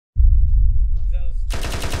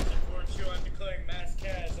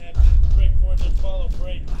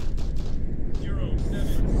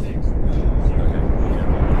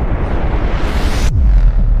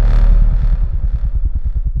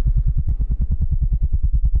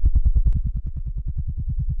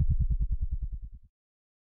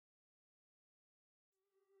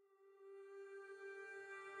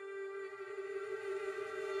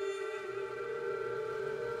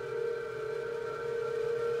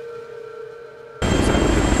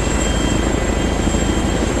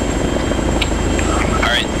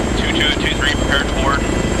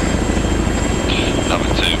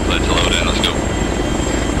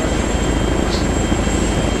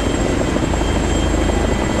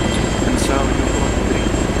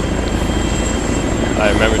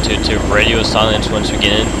2-2. Radio silence once we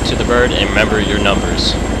get into the bird, and remember your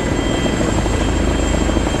numbers.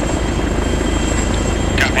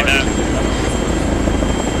 Copy that.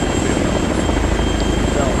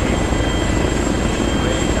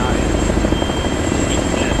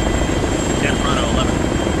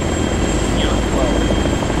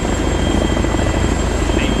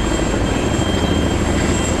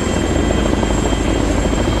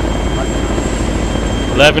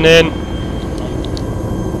 Eleven in.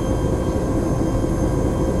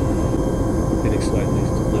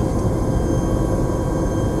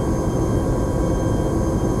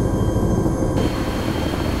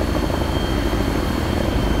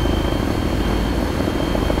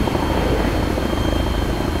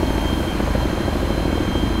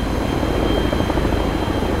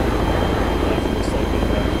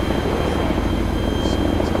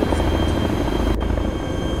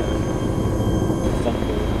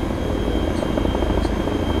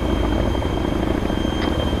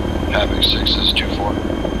 Havoc 6 is 2-4.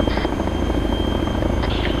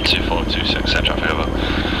 2426, send traffic over.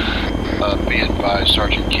 Be advised,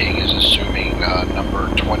 Sergeant King is assuming number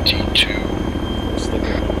 22.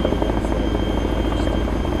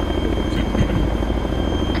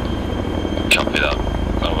 Copy that,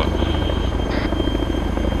 over.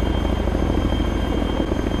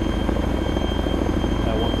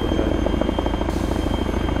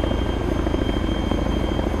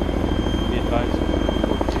 Be advised.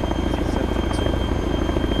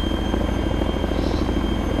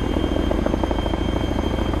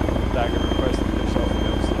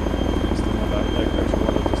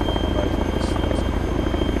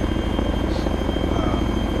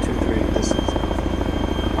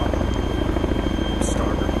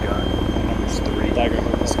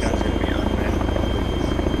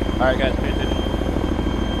 Alright guys, pay attention.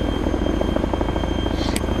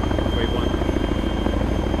 Wait, one.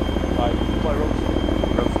 Alright, play ropes.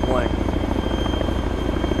 Ropes blank.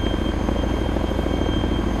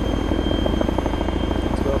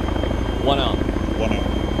 Let's go. One out. One out.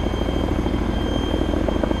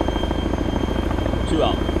 Two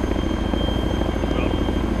out.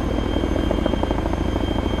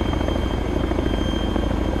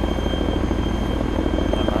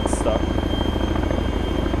 I'm not stuck.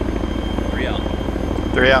 Three out.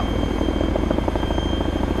 Three out.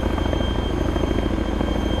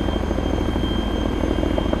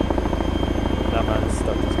 That man is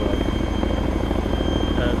stuck as well.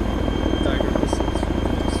 Dagger, this is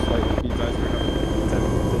flight with advisor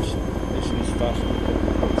having issues faster than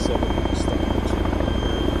 7 stuck in the chain.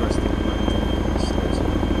 Rest of the night.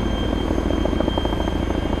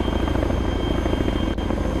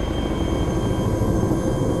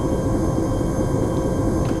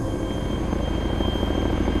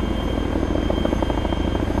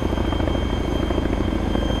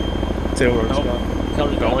 Tail rope's gone.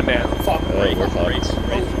 Going down. Fuck. Alright, we're fine.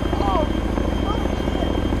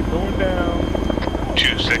 Going down.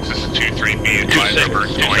 26, this is 23, be advised, number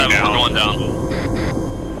going down. We're going down.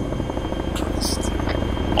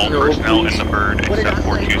 All personnel in the bird except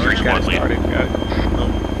for 2-3 squad lead. Got it.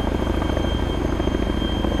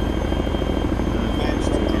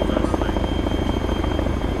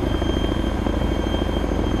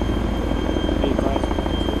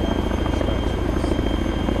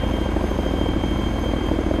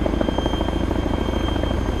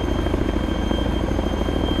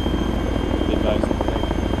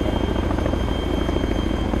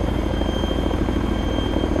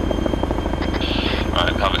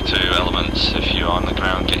 Alright, Havoc 2 elements, if you are on the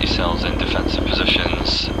ground, get yourselves in defensive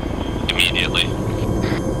positions immediately.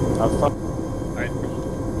 Have fun. Alright.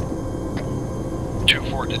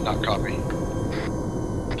 2-4 did not copy.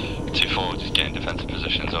 2-4, just get in defensive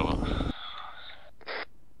positions, over.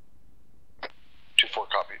 2-4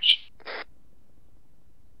 copies.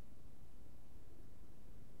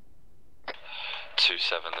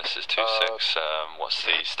 2-7, this is 2-6, what's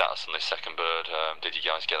the status on this second bird? Did you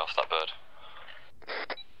guys get off that bird?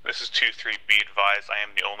 This is 2-3, be advised, I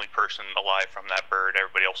am the only person alive from that bird,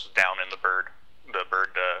 everybody else is down in the bird. The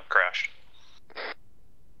bird crashed.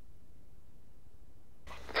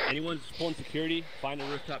 Anyone's pulling security, find a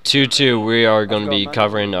rooftop. 2-2, we are going to be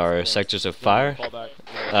covering our sectors of fire.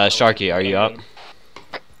 Sharky, are you up?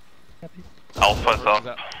 Alpha's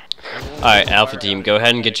up. Alright, Alpha Team, go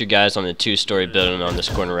ahead and get you guys on the 2-story building on this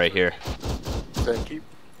corner right here. Thank you.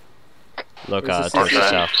 Look, towards the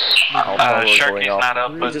south. Sharky's not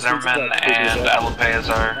up, but Zimmerman and Alapayas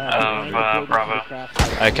are of Bravo.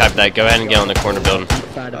 Alright, copy that. Go ahead and get on the corner building.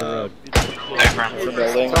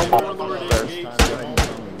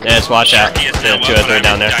 Yeah, just watch out. There are 2 or 3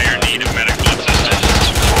 down there. Dire need of medical assistance.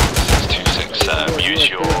 2-6, use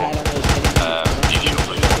your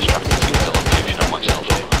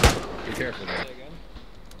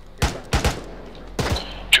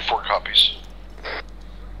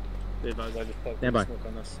Be advised, I just plugged Stand by. smoke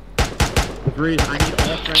on this. Agreed. I need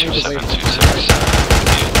all friendlies away 27, from 26.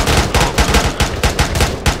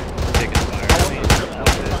 Taking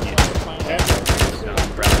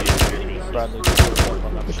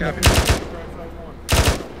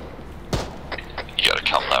You gotta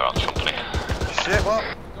come there on company. Shit, well.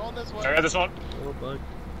 I got this one. Oh, bud.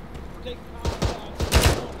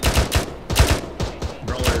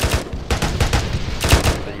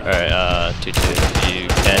 Alright, 2-2, you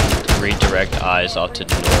can redirect eyes off to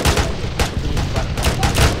the north.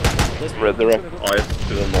 Redirect eyes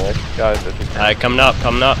to the north, guys. Alright, coming up,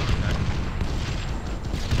 coming up.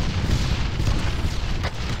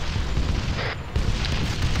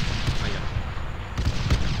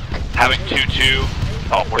 Havoc 2-2.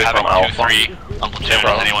 Oh, we're having 2-3 on Platoon.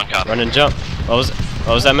 Does anyone copy? Run and jump. What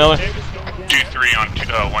was that, Miller? 2-3 on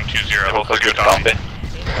 120. Hopefully good copy.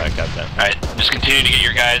 Alright, got that. Alright, just continue to get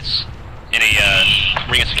your guys in a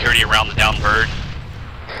ring of security around the down bird.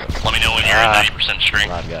 Let me know when you're at 90% A strength.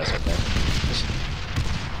 lot of guys up there.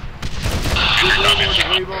 Andrews.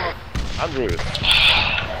 Come over here.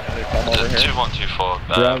 2124.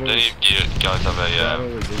 Do you guys have a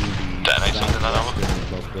detonate something like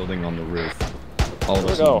that? Building on the roof. All of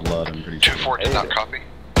us in blood, I'm pretty sure. 2-4 did not copy.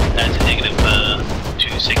 That's a negative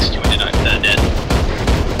 2-6, 209 dead.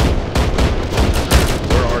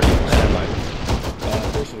 Where are you?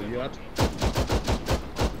 Bushel, you up?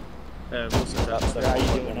 Wilson's outside. How you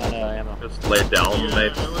doing on ammo? Just lay down,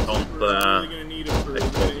 mate. Don't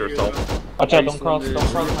expose yourself. Watch out, don't cross the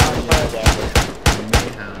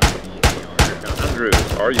Andrews,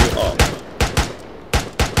 are you up?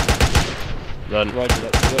 Run.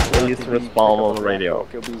 Please respond on the radio.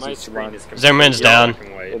 My screen is Zimmerman's down.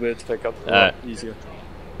 We'll be able to pick up easier.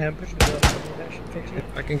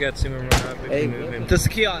 I can get Zimmerman up if you move him. Does the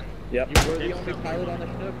key on? Yep. You were the only pilot on the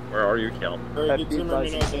ship? Where are you, Cal?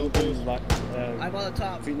 I'm on the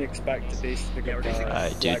top. Phoenix back to base to pick up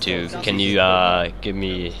Alright, 2-2, can you give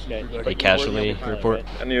me a casualty report?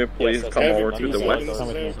 Can you please come over to the west?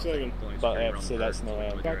 But so that's no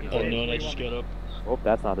oh no, I just got up. Oh,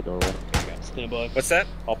 that's not the doorway. Stand by. What's that?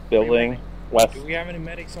 Up building, west. Do we have any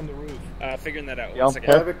medics on the roof? Figuring that out. Yeah, One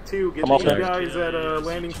second. Havoc 2, get Come up these there. guys at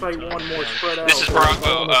landing site 1 more spread out. This is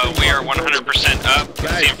Bravo. We are 100% up.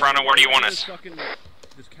 See in front of where do you want us?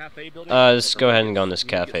 Just go ahead and go on this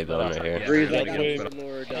cafe building right here.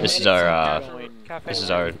 This is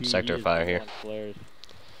our sector of fire here.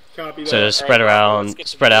 Copy So that. just spread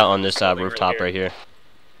out on this rooftop right here.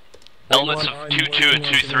 Elements of 2-2 and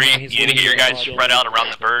 2-3. You need to get your guys spread out around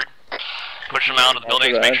the bird. Push them out of the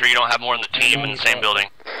buildings. Make sure you don't have more than the team in the same building.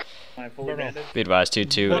 Be advised,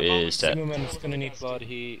 2-2 is set. Zimmerman's gonna need blood.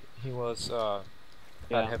 He was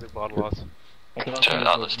had heavy blood loss.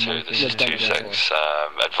 Atlas 2, this is 2-6.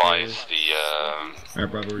 Advise the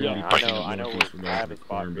Alright, Bravo, we're gonna be I know. pushing I have the a spot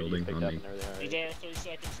corner for you to building pick on up me. and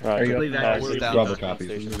everything. Bravo copies.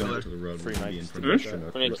 We're moving over to the road. We're gonna be in front of the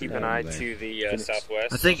Chinook. I'm gonna keep an eye to the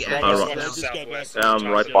southwest. I think Southwest. I'm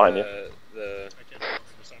right behind you.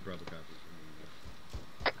 Bravo copies.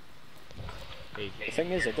 The thing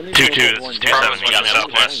is, I don't 2-2, this is 2-7. You got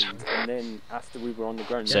southwest. And then after we were on the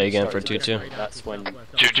ground, Say again for 2-2. that's when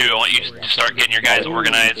 2-2, I want you to start getting your guys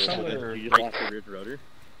organized.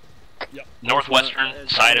 Northwestern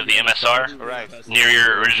side of the MSR, near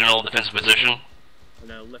your original defensive position.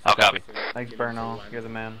 I'll copy. Thanks, Bernal. You're the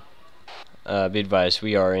man. Be advised,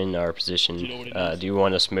 we are in our position. Do you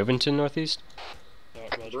want us moving to the northeast?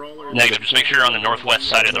 Negative, just make sure you're on the northwest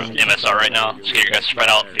side of the MSR right now. Just get your guys spread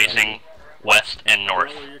out facing west and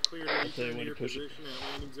north.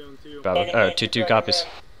 Bravo, 2-2 copies.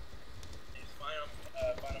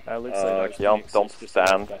 Don't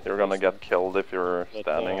stand. You're gonna get killed if you're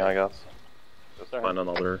standing, I guess. Just find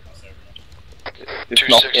another. It's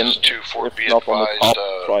not in. 2-4, be It's not on the advised.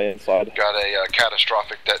 top. Try inside. Got a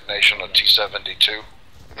catastrophic detonation on T-72.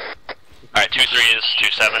 Alright, 2-3 is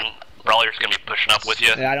 2-7. Brawler's gonna be pushing up with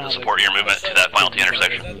you to support your movement to that final T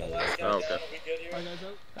intersection. Oh, okay.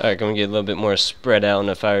 Alright, can we get a little bit more spread out on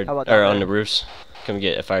the fire or on the roofs? Can we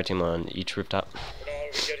get a fire team on each rooftop?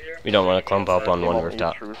 We don't want to clump up on one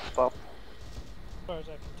rooftop.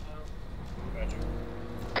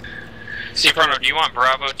 Ciafrano, do you want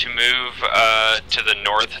Bravo to move to the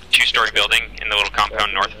north 2-story building in the little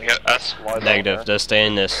compound north of us? Negative, just stay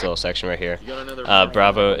in this little section right here.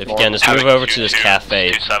 Bravo, if you can, just move over to this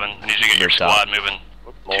cafe. 2-7, need to get your squad moving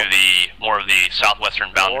to the more of the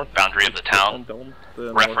southwestern boundary of the town.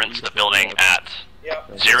 Reference the building at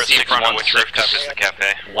 061, which rooftop is the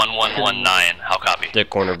cafe? 1119, how copy? The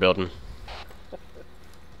corner building.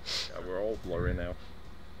 Yeah, we're all blurry now.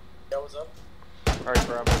 Alright,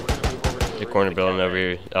 Bravo, we're gonna move over to The corner building over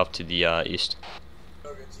here, off to the east.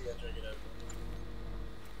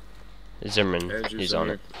 Zimmerman, he's on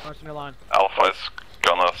it. Alpha's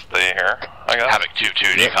gonna stay here, I guess. Havoc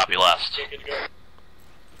 2-2, do you copy last?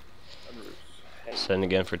 Send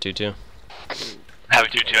again for 2-2.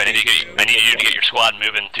 Havoc 2-2, I need you to get your squad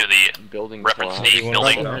moving to the reference D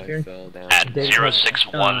building at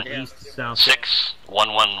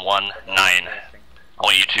 061-61119. I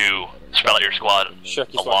want you to spread out your squad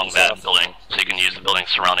along that building so you can use the building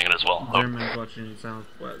surrounding it as well. Zimmerman's watching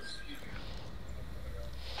southwest.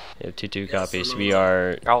 Yeah, 2-2 copies. We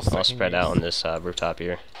are all spread out on this rooftop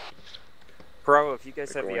here. Bravo, if you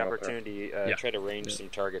guys have the opportunity, try to range some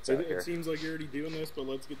targets out here. It seems like you're already doing this, but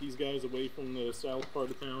let's get these guys away from the south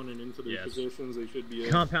part of town and into their positions. They should be...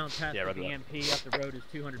 Compound past the EMP up the road is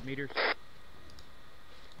 200 meters.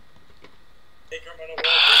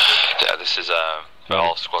 Yeah, this is for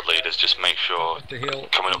all squad leaders. Just make sure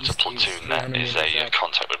coming up to Platoon net is a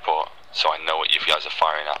contact report, so I know what you guys are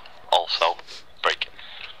firing at. Also, break.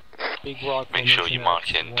 Make sure you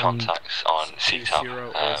mark in contacts on CTAP.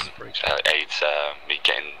 Aids me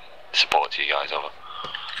getting support to you guys over.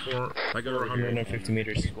 I got 150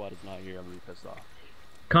 meters. Squad is not here. I'm really pissed off.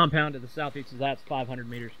 Compound to the southeast of that's 500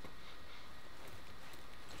 meters.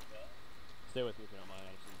 Stay with me if you don't mind.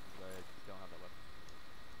 I just don't have that weapon.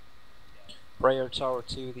 Rayo Tower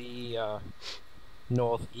to the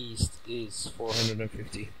northeast is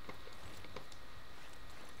 450.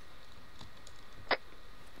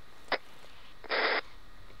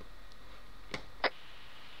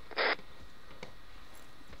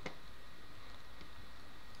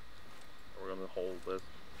 We're gonna hold this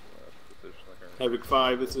position here. Havoc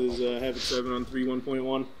 5, this is Havoc 7 on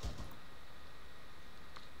 3-1.1.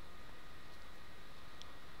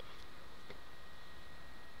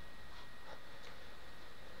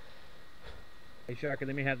 Hey Sharky,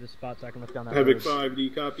 let me have this spot so I can look down that Havoc road. 5, do you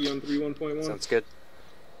copy on 3-1.1? Sounds good.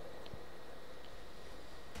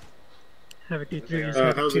 Havoc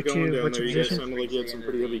 2-3, how's it going down there? You guys sounded like you had some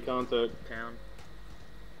pretty heavy contact. Town.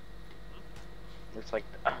 Looks like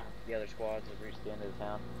the other squads have reached the end of the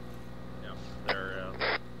town. Yeah, they're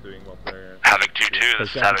doing what they're... Havoc 2-2,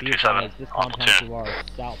 this is Havoc 2-7 on Platoon.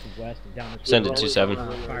 Send it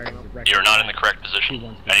 2-7. You're not in the correct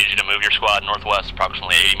position. I need you to move your squad northwest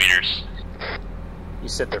approximately 80 meters. You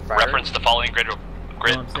said they're firing? Reference the following grid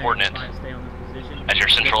coordinate as your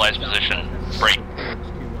centralized position. Break.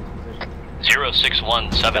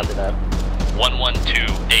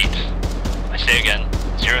 0617-1128. I say again,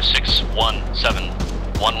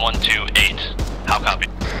 0617-1128. How copy?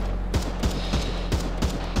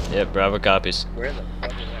 Yep, Bravo copies. Where the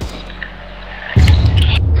fuck is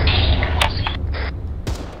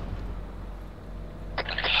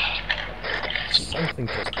Something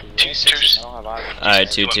just... Alright,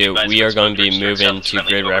 2-2. We are going to be moving to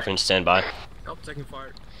grid reference standby. Oh, taking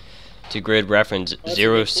fire. To grid reference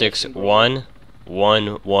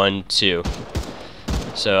 061112.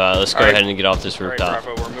 So let's go ahead and get off this rooftop.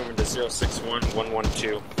 Alright, Bravo, we're moving to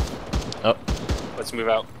 061112. Oh. Let's move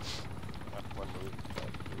out.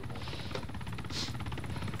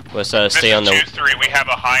 Let's stay on the... 2-3, we have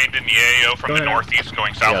a hind in the AO from the northeast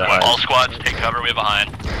going southwest. All squads, take cover, we have a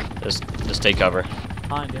hind. Just take cover.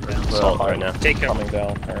 Hind inbound. Assault right now. Take cover.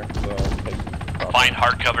 Down here, so Find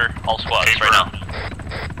hard cover, all squads right now.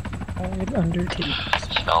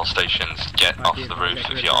 All stations, get off the roof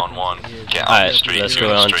if you're on one. Get on the street. Let's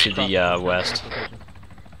go on to the west.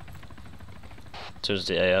 Towards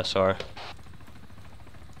the ASR.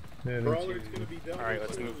 Alright,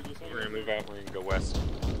 let's move. We're gonna move out, we're gonna go west.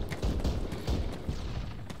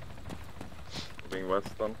 moving west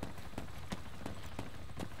then.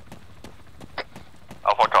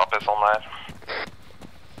 Alpha copies on that.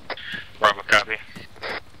 Bravo copy.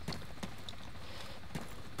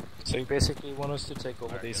 So you basically want us to take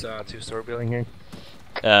over this two-story building here?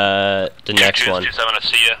 The next one. 2-7, I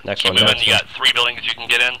see you. Next Keep one. moving. You got 3 buildings you can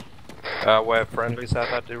get in. Where friendlies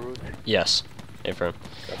at the roof? Yes. Affirm.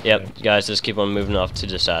 Yep, guys, just keep on moving off to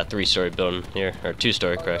this 3-story building here, or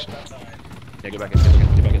 2-story, correction. Yeah, get back in,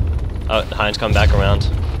 get back in. Oh, Heinz, come back around.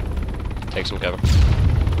 Take some cover.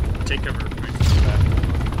 Take cover.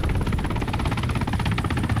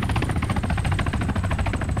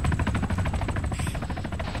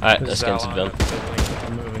 Alright, let's get into the building.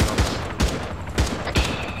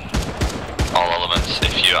 All elements,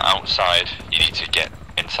 if you're outside, you need to get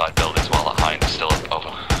inside buildings while the hind is still over.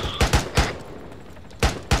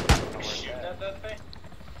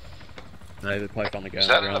 No, they probably found the guy Is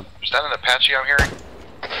that an Apache I'm hearing?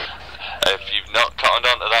 If you've not cottoned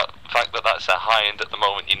on to that fact that that's a hind at the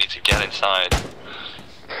moment, you need to get inside.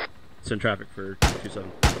 Send traffic for 2-7.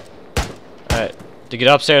 Alright, to get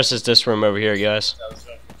upstairs is this room over here, guys.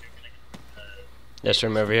 This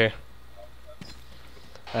room over here.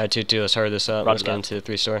 Alright, 2-2, let's hurry this up. Let's get into the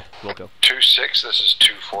 3-story. We'll go. 2-6, this is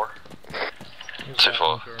 2-4.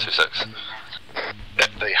 2-4, 2-6.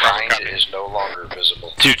 The hind is no longer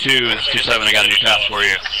visible. 2-2 is 2-7, I got a new task for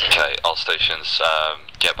you. Okay, all stations,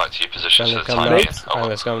 get back to your positions Friendly for the coming time up. being. Alright,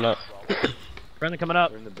 that's coming up. Friendly coming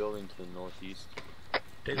up. We're in the building to the northeast.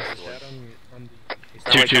 2-2.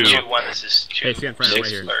 This is 2. Hey, see in front right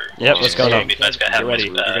here. Yep, what's going on? Get ready.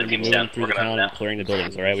 We're going to be moving through the town and clearing the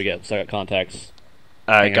buildings, alright? We got contacts.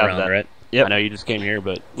 Alright, got around, that. right? Yep. I know you just came here,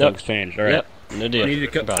 but things changed, alright? Yep, no deal.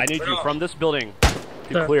 I need you from this building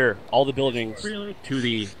to clear all the buildings to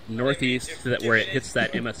the northeast so that where it hits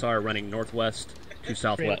that MSR running northwest to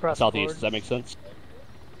southeast. Does that make sense?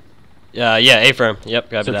 Yeah, A-firm. Yep,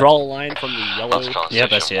 got So that. draw a line from the yellow.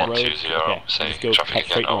 Yep, I see it. road. Okay, just go straight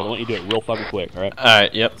north. I want you to do it real fucking quick, alright?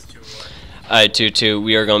 Alright, yep. Alright, 2-2,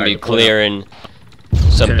 we are going to be clearing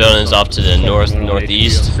some buildings off to the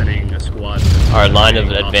northeast. Our line of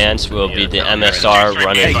advance will be the MSR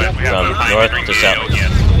running from north to south. From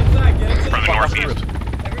the northeast.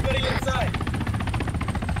 Everybody inside!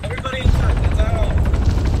 Everybody inside, that's out!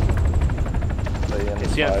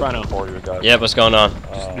 See in front of. Yep, what's going on?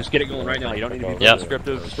 Just get it going right now. You don't need to be Yep.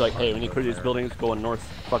 descriptive. Just be like, hey, we need to clear these buildings going northeast.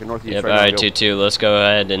 Yep, right alright, now. 2-2, let's go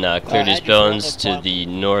ahead and clear these buildings to the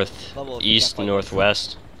northeast,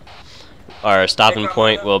 northwest. Our stopping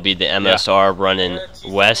point will be the MSR running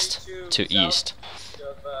west to east.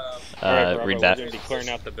 Read back. We're going to be clearing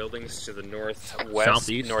out the buildings to the northwest,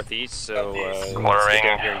 Southeast. northeast, so Clearing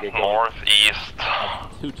northeast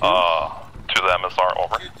to the MSR,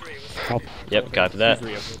 over. Yep, copy that.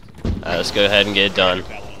 Let's go ahead and get it done.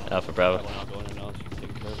 Alpha Bravo.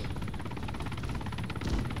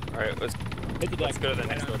 Alright, let's go to the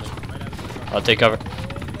next building. I'll take cover.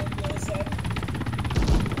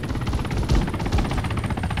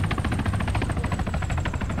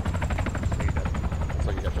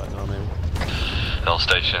 All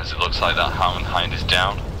stations, it looks like that hind is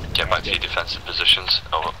down. Get back to your defensive positions,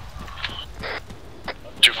 over.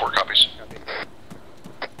 2-4 copies.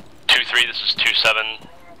 2-3, this is 2-7.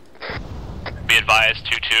 Be advised,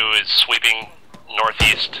 2-2 is sweeping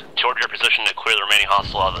northeast toward your position to clear the remaining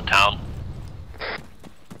hostile out of the town.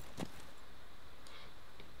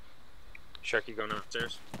 Sharky going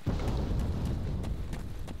upstairs.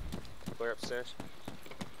 Clear upstairs.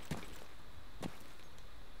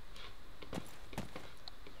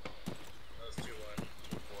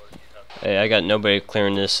 Hey, I got nobody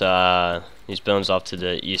clearing this these buildings off to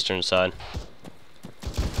the eastern side.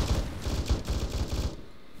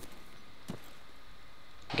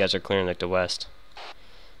 You guys are clearing like the west.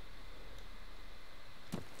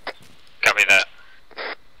 Copy that.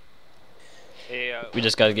 Hey, We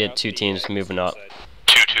just gotta get 2 teams moving up.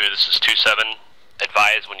 2-2, this is 2-7.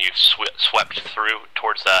 Advise when you've swept through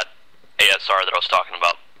towards that ASR that I was talking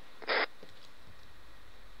about.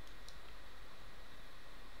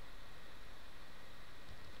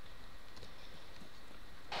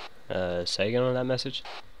 Say again on that message?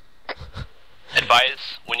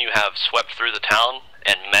 Advise when you have swept through the town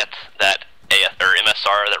and met that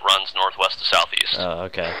MSR that runs northwest to southeast. Oh,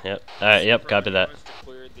 okay, yep. Alright, yep, copy that.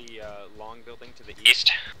 Clear the long building to the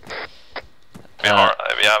east. We haven't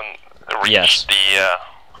reached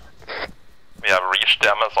we have reached the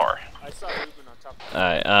MSR. I saw Ruben on top of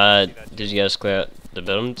Alright, did you guys clear out the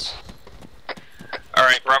buildings?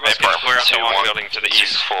 Alright, Bravo's gonna clear up the long building to the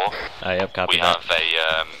east. 4. Alright, yep, copy We that. have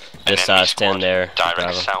a Just stand there, direct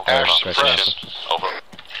Bravo. south Or, of our position, over.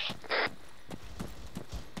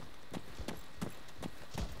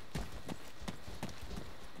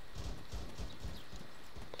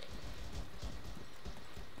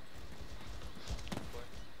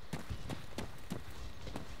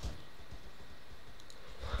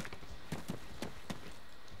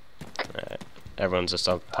 Alright, everyone's just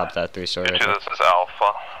on top of that 3-story right This there. is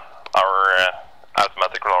Alpha. Our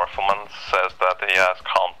asthmatic rifleman says that he has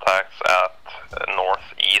contacts at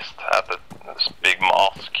northeast at this big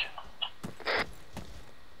mosque.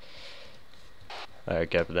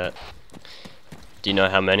 Alright, copy that. Do you know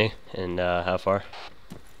how many and how far?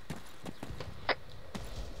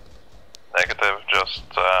 Negative, just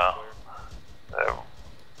I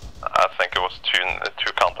think it was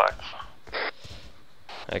two contacts.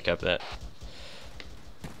 Alright, copy that.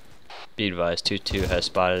 Be advised, 2-2 has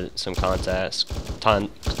spotted some contact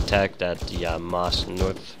at the mosque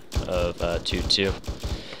north of 2-2.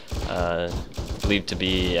 Believed to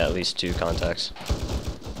be at least 2 contacts.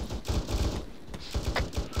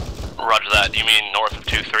 Roger that. You mean north of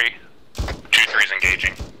 2-3? 2-3's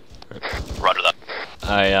engaging. Roger that.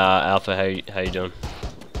 Alright, Alpha, how you doing?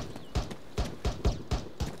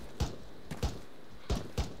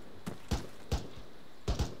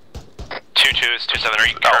 Is 2-7. Are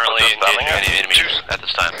you currently engaging any enemies at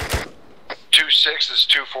this time? 2-6 is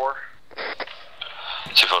 2-4.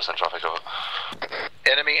 2-4 send traffic over.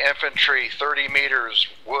 Enemy infantry, 30 meters,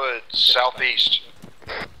 woods, southeast.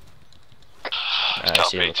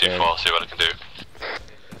 Copy, 2-4, see what I can do.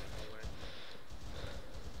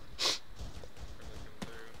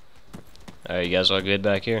 Alright, you guys all good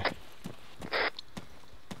back here? You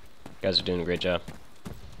guys are doing a great job.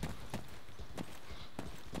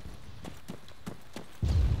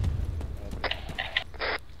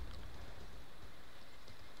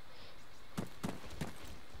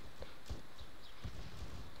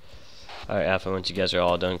 Alright, Alpha, once you guys are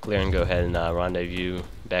all done clearing, go ahead and rendezvous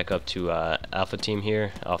back up to Alpha team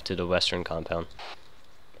here, off to the western compound.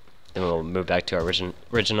 Then we'll move back to our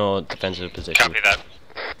original defensive position. Copy that.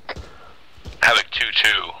 Havoc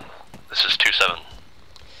 2-2. This is 2-7.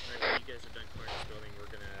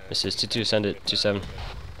 This is 2-2, send it, 2-7.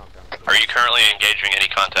 Are you currently engaging any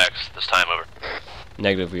contacts this time, over?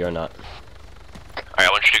 Negative, we are not. Alright, I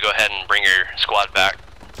want you to go ahead and bring your squad back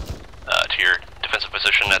to your defensive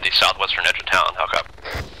position at the southwestern edge of town. How copy?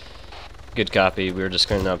 Good copy. We were just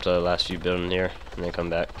clearing up the last few buildings here, and then come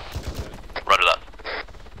back. Roger that.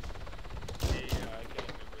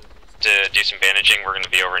 To do some bandaging, we're going to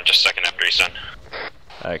be over in just a second after he's done.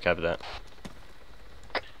 Alright, copy that.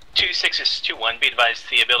 2-6 is 2-1. Be advised,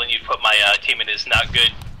 the building you put my team in is not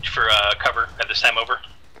good for cover at this time, over.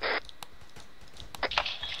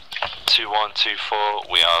 2-1,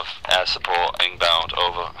 2-4, we have air support inbound,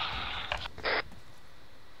 over.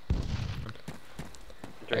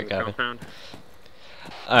 Alright, copy.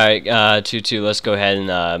 Alright, 2-2, let's go ahead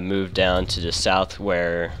and move down to the south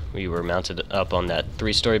where we were mounted up on that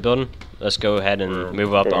 3-story building. Let's go ahead and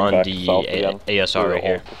move up on the ASR right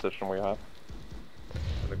here. Position we have.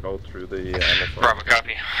 Gonna go through the MSR. Bravo,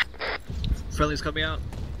 copy. Friendly's coming out.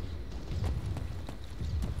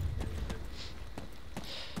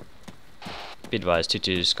 Be advised,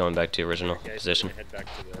 2-2's going back to original position. Head back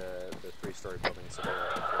to the 3-story building. So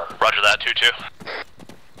Roger that, 2-2.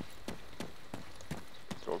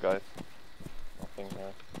 Let's go, guys. Nothing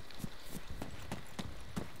here.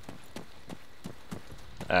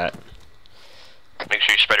 Alright. Make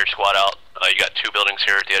sure you spread your squad out. You got 2 buildings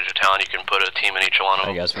here at the edge of town. You can put a team in each one of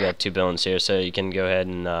them. Alright guys, we got 2 buildings here, so you can go ahead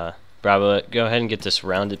and Bravo, go ahead and get this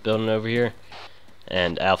rounded building over here,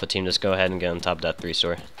 and Alpha team, just go ahead and get on top of that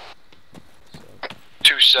 3-story.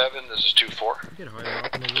 2-7, this is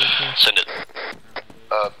 2-4. Send it.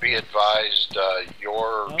 Be advised,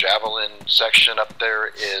 your Javelin section up there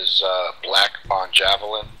is black on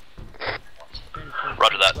Javelin.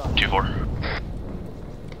 Roger that, 2-4.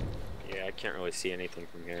 yeah, I can't really see anything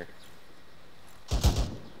from here.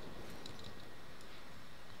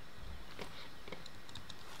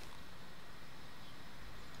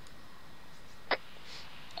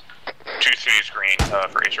 Is green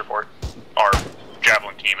for Ace report. Our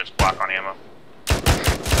Javelin team is black on ammo.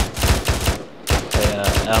 Hey,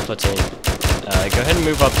 Alpha team, go ahead and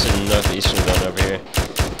move up to the northeastern building over here.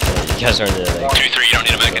 You guys are in the... 2-3, you don't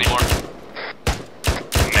need a mech anymore?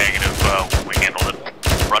 Negative, we handled it.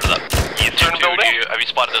 Roger that. You 2-2, have you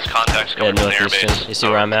spotted those contacts coming from the airbase? You see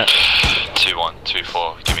where I'm at? 2-1,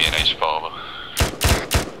 2-4, give me an H over.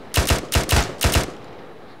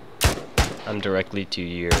 I'm directly to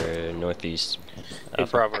your northeast. Hey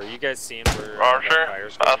Bravo, are you guys seeing where Roger,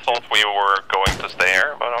 I thought we were going to stay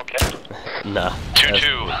here, but okay. Nah.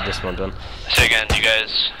 2-2. This one done. Say again, have you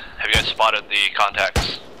guys spotted the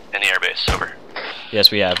contacts in the airbase? Over.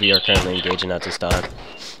 Yes, we have. We are currently engaging at this time.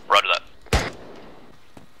 Roger that.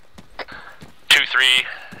 2-3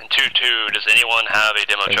 and 2-2, does anyone have a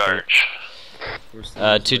demo charge?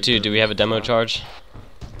 2-2, do we have a demo charge?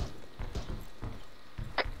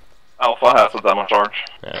 Alpha has a demo charge.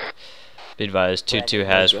 Alright. Be advised, 2-2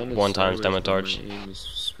 has 1 times demo charge.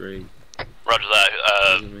 Roger that,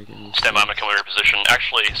 stand by my commander position.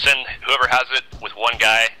 Actually, send whoever has it with 1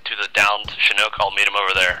 guy to the downed Chinook. I'll meet him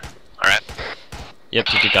over there. Alright? Yep,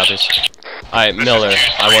 2-2 copies. Alright, Miller,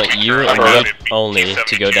 I want you and you only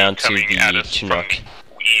to go down to the Chinook.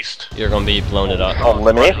 You're gonna be blowing it up.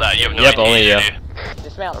 Only me? Yep, only you.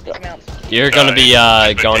 Dismount. You're gonna be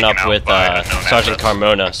going up with Sergeant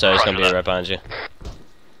Carmona, so he's gonna be right behind you.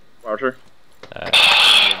 Roger.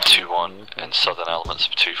 2-1 in southern elements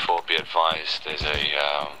of 2-4, be advised there's a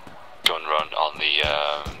gun run on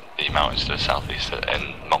the mountains to the southeast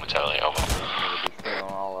and momentarily over.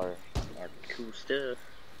 All our cool stuff.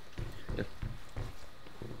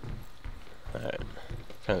 Alright,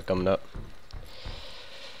 kind of coming up.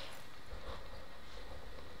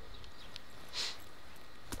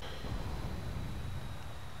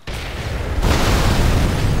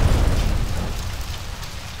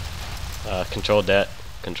 Control that.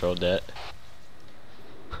 Control that.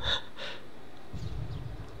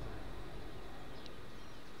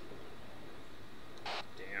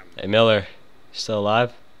 Hey Miller, you still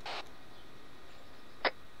alive?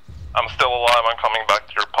 I'm still alive, I'm coming back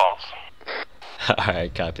to your pulse.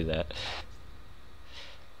 Alright, copy that.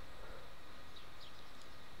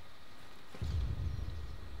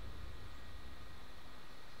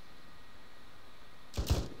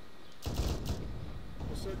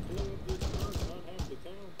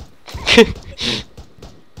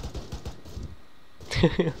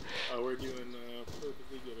 We're doing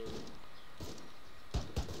perfectly good over.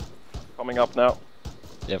 Coming up now.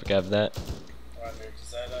 Yep, got that. Roger,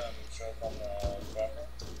 does that show up on the tracker?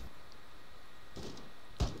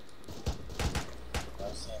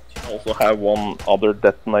 Also have one other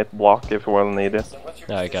detonate block if we'll need it.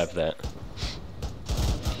 I got that.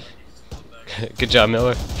 Good job,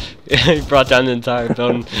 Miller. You brought down the entire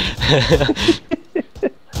building.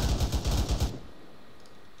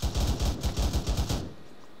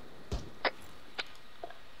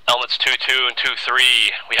 Elements 2-2 and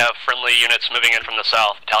 2-3. We have friendly units moving in from the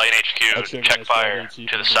south. Battalion HQ, check fire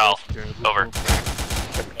to the south. Over.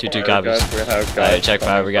 2-2 copies. Check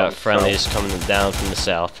fire. We got friendlies coming down from the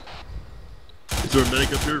south. Is there a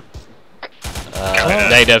medic up here?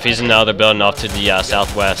 Negative. He's in the other building off to the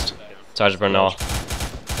southwest. Sergeant Bernal.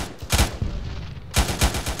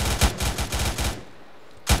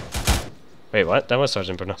 Wait, what? That was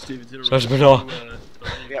Sergeant Bernal. Sergeant Bernal.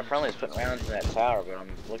 We got friendlies putting rounds in that tower, but I'm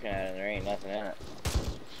looking at it and there ain't nothing in it.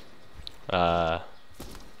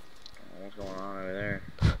 What's going on over there?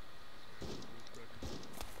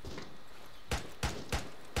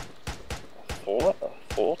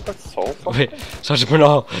 Wait, Sergeant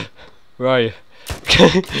Bernal, where are you?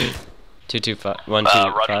 225,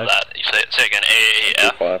 125. Roger that. You say again,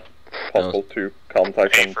 AAF. Possible to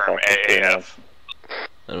contact him. Confirm AAF.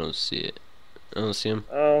 I don't see it. I don't see him.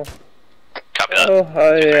 Oh. Copy that.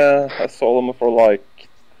 Oh, I saw them for like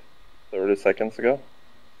 30 seconds ago.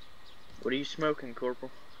 What are you smoking,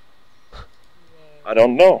 Corporal? I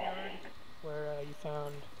don't know. Where you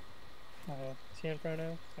found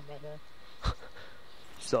Cianfrono? I'm right there.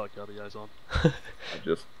 Still got the eyes on. I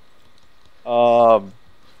just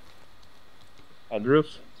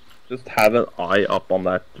Andrews, just have an eye up on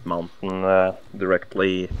that mountain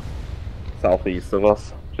directly southeast of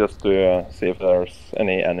us, just to see if there's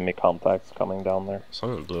any enemy contacts coming down there.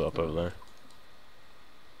 Something blew up over there.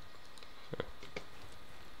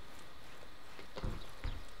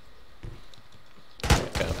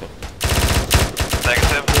 Copy.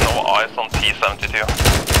 Negative, no eyes on T-72.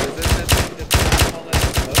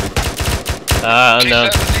 No.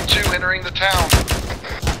 T-72 entering the town.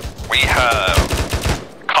 We have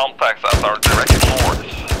contacts at our direct north,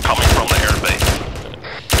 coming from the airbase.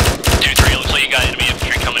 2-3, looks like you got enemy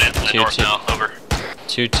infantry coming in from the north now, over.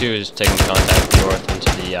 2-2 is taking contact north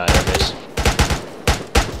into the airbase.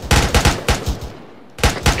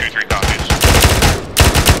 2-3 copies.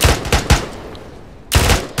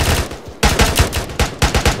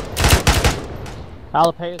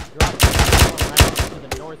 Alipay is dropping around to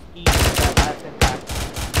the northeast of that last impact.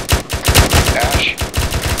 Ash.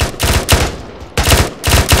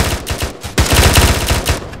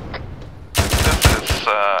 This is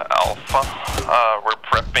Alpha. We're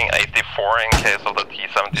prepping 84 in case of the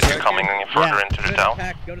T-72 coming further into the town.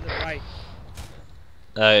 Go to the right.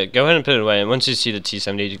 Go ahead and put it away, and once you see the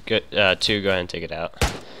T-72, go ahead and take it out.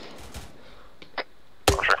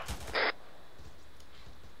 Sure.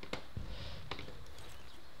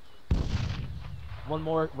 One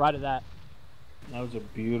more right of that. That was a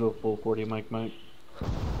beautiful 40 mic mic.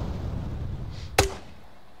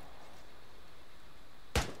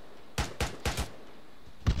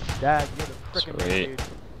 Dad, you're the frickin' Sweet. dude.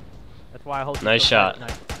 That's why I hold you Nice so shot.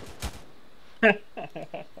 tight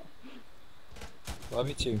tonight. Love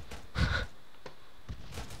you too.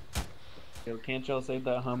 Yo, can't y'all save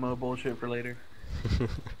that homo bullshit for later?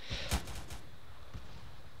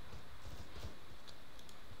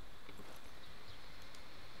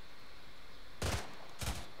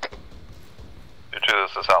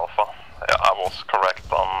 This is Alpha. Yeah, I was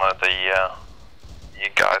correct on the you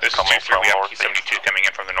guys This coming is 2-3, from we have northeast. T-72 coming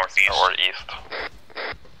in from the northeast. Or east.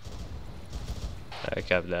 I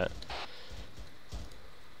copy that.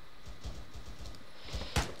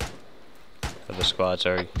 Other squads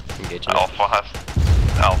are engaging. Alpha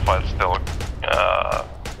is still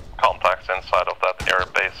contacts inside of that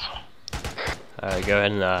airbase. Alright, go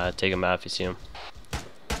ahead and take him out if you see him.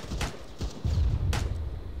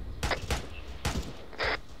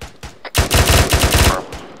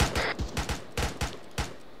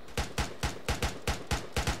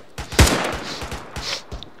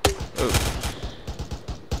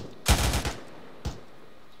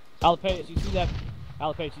 Alapace, you see that?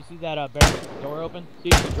 Alapace, you see that barracks with the door open? See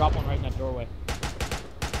if you can drop one right in that doorway.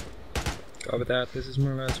 Copy that. This is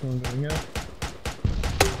my last one going up.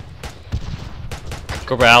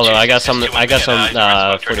 Cobra Allo, I got some 40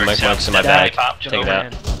 marks in my bag. Take it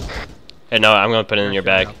out. Hey, no, I'm gonna put it in your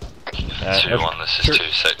bag. 2-1, this is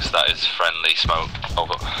 2-6, that is friendly smoke.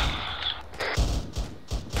 Over.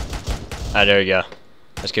 Ah, there you go.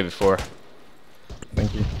 Let's give it 4.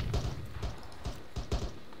 Thank you.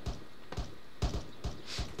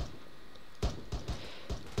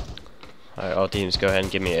 Alright, all teams, go ahead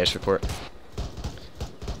and give me an ace report.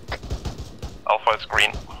 Alpha is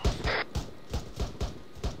green.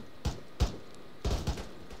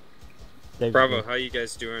 Bravo, how you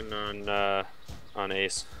guys doing on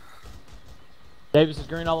ace? Davis is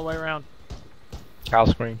green all the way around.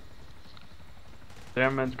 Cal's green.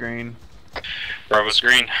 German's green. Bravo's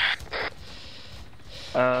green.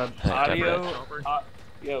 Audio.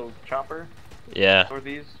 Yo, chopper. Yeah.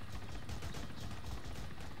 Northeast.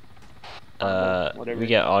 We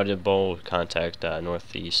get audible contact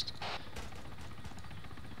northeast.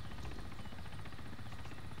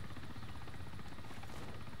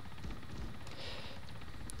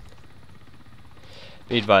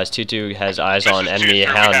 Be advised, 2-2 has eyes on enemy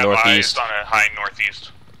hound northeast. Eyes on a high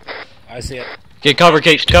northeast. I see it. Get cover,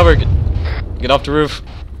 get cover! Get off the roof.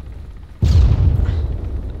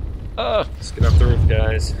 Let's get off the roof,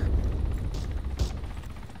 guys.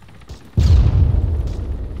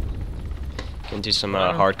 Get into some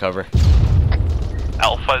hard cover.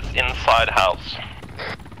 Alpha's inside house.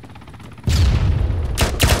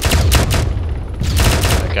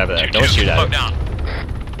 Copy that. Don't shoot at it. Down.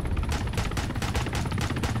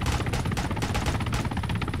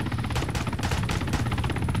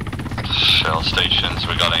 Shell stations,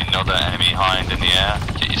 we got another enemy hind in the air.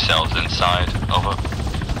 Get yourselves inside. Over.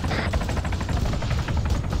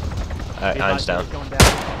 Alright, Hind's down.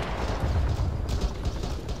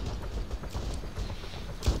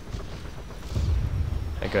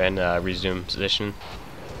 Go ahead and resume position.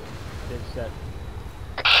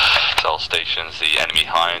 Shell stations, the enemy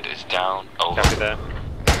hind is down. Over. Copy that.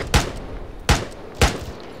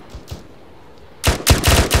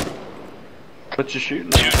 What you shooting?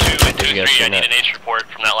 2-2 and 2-3, I need an ace report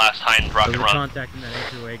from that last hind rocket run. Contact in that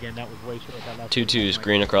entryway again, that was way short. That last 2-2 is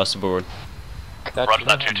green across the board. Roger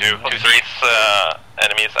that 2-2. 2-3's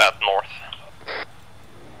enemies at north.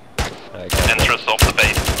 Entrance of the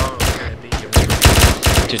base.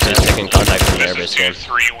 2-2 is taking contact from the airbase game.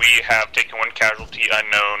 2-3, we have taken one casualty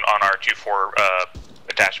unknown on our 2-4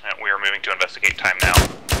 attachment. We are moving to investigate time now.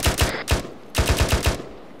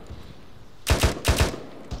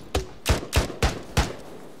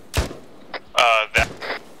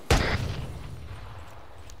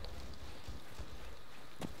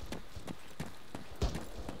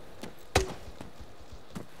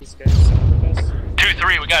 These guys south of us?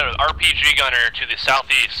 2-3, we got an RPG gunner to the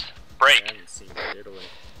southeast. Break. I haven't seen Italy.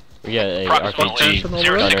 We got a Approximately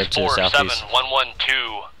RPG gunner to the southeast.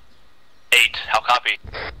 0647112-8. How copy?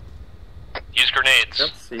 Use grenades. Yep,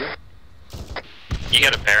 see you. You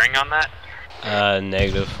got a bearing on that?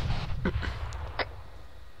 Negative.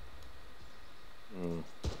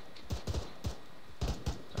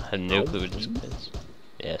 I had no clue what this is.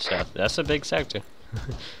 Yeah, south. That's a big sector.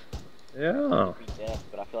 Yeah.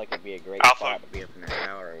 But I feel like it'd be a great Alpha. spot to be up in that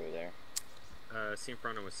tower over there.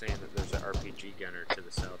 Cianfrano was saying that there's an RPG gunner to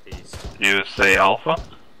the southeast. You say Alpha?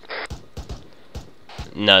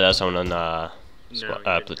 No, that's someone on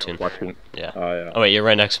Platoon. Yeah. Oh, yeah. Oh wait, you're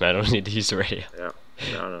right next to me. I don't need to use the radio. Yeah.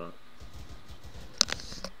 No.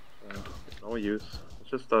 No use. It's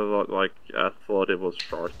just like I thought it was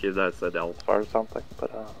Sharky that said Alpha or something,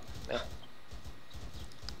 but yeah.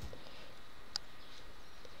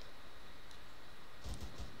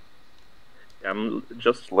 I'm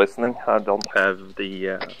just listening. I don't have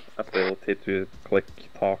the ability to click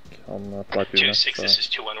talk on Platoon. 2-6, this is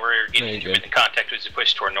 2-1. We're getting intermittent contact as we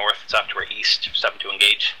push to our north. It's off to our east. Stopping to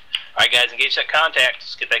engage. Alright, guys, engage that contact.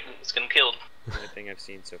 Let's get back. Let's get them killed. The only thing I've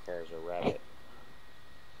seen so far is a rabbit.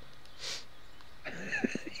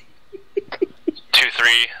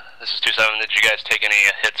 2-3, this is 2-7. Did you guys take any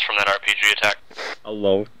hits from that RPG attack? A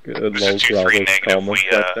low This is 2-3 negative. We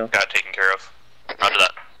got it taken care of. Roger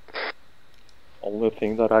that. Only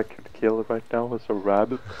thing that I could kill right now is a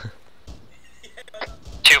rabbit.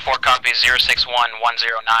 2-4 copy 061-109.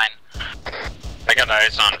 I got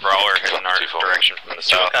eyes on Brawler in our direction from the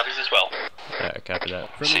south. Copies as well. Alright, copy that.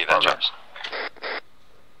 See that, James?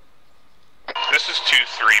 This is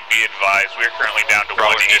 2-3. Be advised, we are currently down to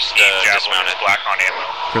 1 east. Javelin is black on ammo.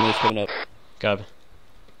 Criminal's coming up. Copy.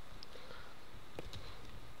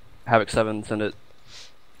 Havoc 7, send it.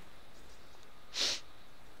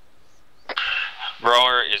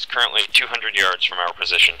 Brawler is currently 200 yards from our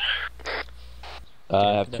position.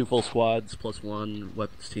 I have 2 full squads plus 1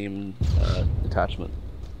 weapons team detachment.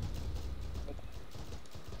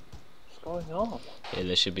 What's going on? Yeah,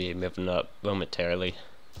 they should be moving up momentarily.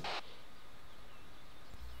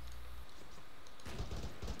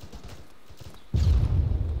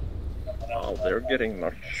 Oh, they're getting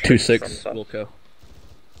much. 2-6 Wilco.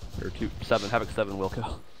 Or 2-7, Havoc 7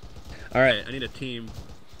 Wilco. Alright, I need a team.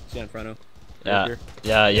 Sanfrano. Yeah,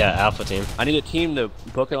 yeah, Alpha team. I need a team to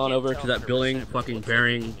book it on over to that building, fucking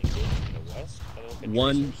bearing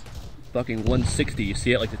 160. You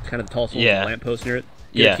see it, like the kind of the tallest one with the lamppost near it?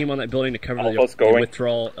 Get a team on that building to cover the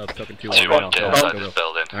withdrawal of token 2. Be advised,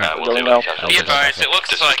 it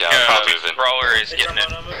looks like Brawler is getting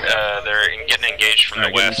they're getting engaged from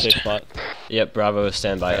the west. Yep, Bravo is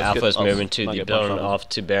standby. Alpha is moving to the building off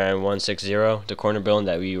to bearing 160, the corner building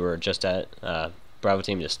that we were just at. Bravo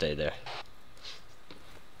team just stay there.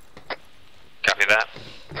 Copy that.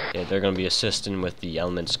 Yeah, they're going to be assisting with the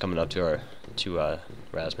elements coming up to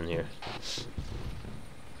Rasman here.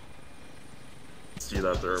 See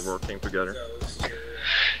that they're working together.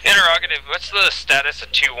 Interrogative, what's the status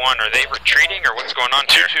of 2-1? Are they retreating or what's going on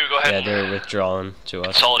here? 2-2, go ahead. Yeah, they're withdrawing to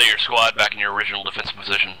us. Consolidate your squad back in your original defensive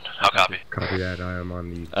position. How copy? Copy that, I am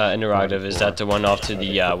on the... Interrogative, is that the one off to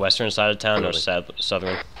the western side of town or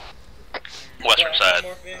southern? Western side.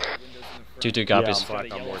 2-2 copies.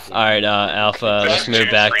 Alright, Alpha, let's move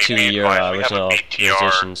back to your original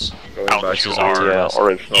positions. Going back to our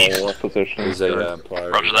original positions. Roger that,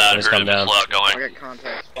 Friendly's come down. Going.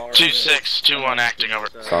 2-6, 2-1 acting over.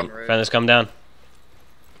 Friendly's come down.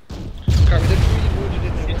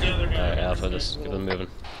 Alright, Alpha, let's keep them moving.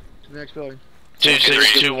 Next building.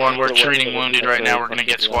 2-6, 2-1, we're treating wounded right now. We're going to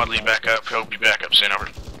get squad lead back up. Hope be back up soon, over.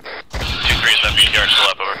 2-3 is that BTR still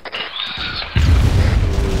up, over.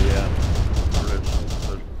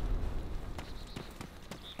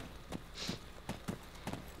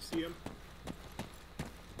 See him?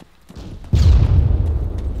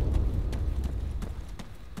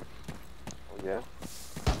 Oh, yeah.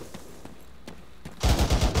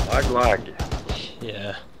 Lag.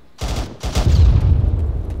 Yeah.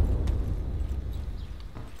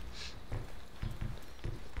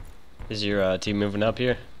 Is your team moving up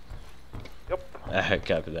here? Yep.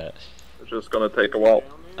 Copy that. It's just gonna take a while.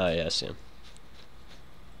 Yeah, I see him.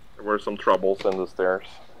 There were some troubles in the stairs.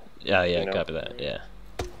 Yeah, copy that, yeah.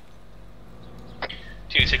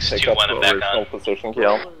 2-6, Take 2-1, up I'm the back original on. position,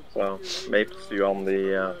 Kiel. So, Mapes, you on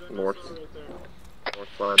the north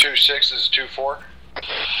side. 2-6 is 2-4.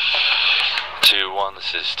 2-1,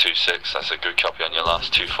 this is 2-6. That's a good copy on your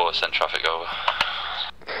last. 2-4, send traffic over.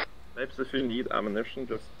 Mapes, if you need ammunition,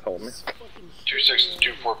 just tell me. 2-6 and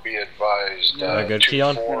 2-4, be advised. Good,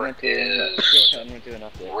 Keon? 2-4 is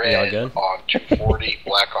red on 240,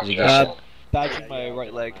 black on Jackson. Badging my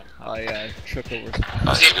right leg. I tripped over.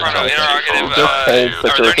 Interrogative, are there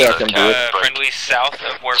any friendlies south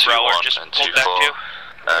of where Brawler just pulled back to?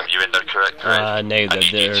 You're in the correct grid. Negative,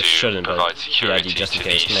 there shouldn't, but yeah, just in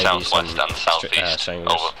case, maybe some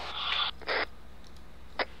over.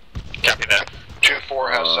 Copy that.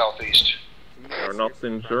 2-4 has southeast. They're not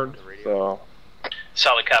injured, so...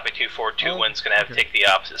 Solid copy, 2-4, 2-1's gonna have to take the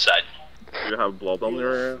opposite side. Do you have blood on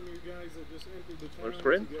your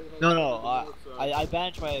screen? No, I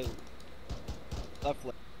bandaged my left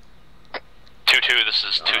leg. 2-2, this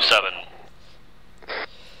is 2-7.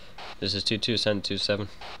 This is 2-2, send 2-7.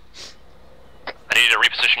 I need to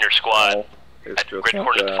reposition your squad. It's just grid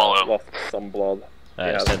coordinate to follow. lost some blood.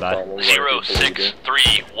 Alright, stand by.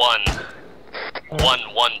 0-6-3-1.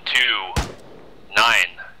 1-1-2-9. I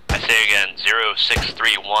say again,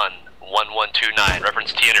 0-6-3-1-1-1-2-9.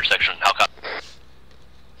 Reference T intersection. How copy?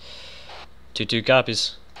 2-2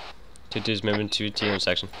 copies. 2-2's moving to T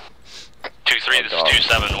intersection. 2-3, this is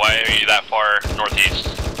 2-7. Why are you that far northeast?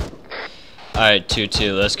 Alright,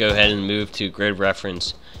 2-2, let's go ahead and move to grid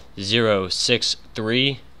reference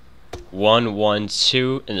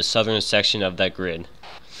 0-6-3-1-1-2 in the southern section of that grid.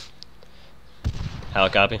 How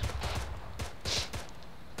copy?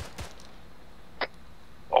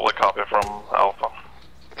 All the copy from Alpha.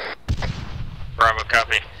 Bravo,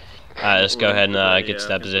 copy. Alright, let's go ahead and get to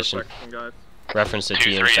that position. Reference the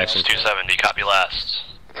T intersection. 2-3, 2-7, copy last.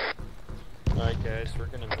 Alright guys, we're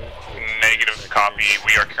gonna move to... Negative copy,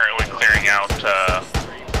 we are currently clearing out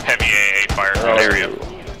heavy AA fire from the area.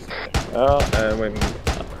 And we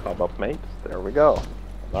how about mates? There we go.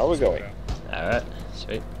 Now we're going. Alright,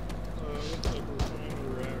 sweet. Looks like we're fine where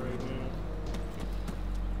we're at right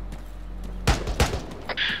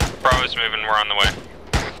now. Bravo's moving, we're on the way.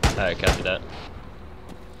 Alright, copy that.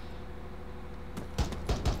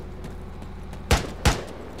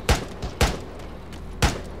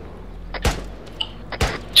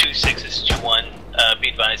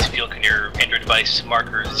 IC field, can your Android device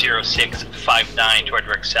marker 0659 to our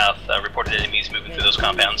direct south reported enemies moving through those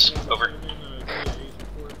compounds? Over.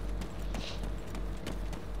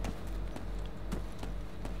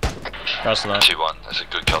 Crossing line. 2-1, that's a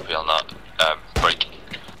good copy on that. Break.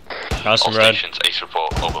 Crossing all road. stations, ace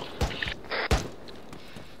report, over.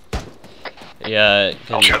 Yeah,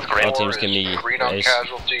 can all teams give me green on ace?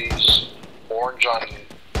 casualties, orange on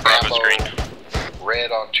Bravo,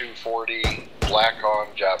 red on 240, black on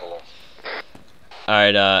Javelin.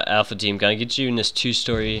 Alright, Alpha team, can I get you in this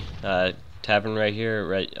 2-story tavern right here,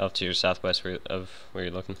 right off to your southwest of where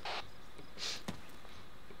you're looking?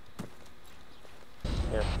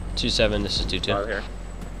 Here. 2-7, this is 2-2. Here.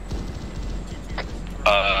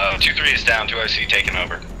 2-3 is down, 2IC taking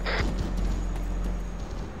over.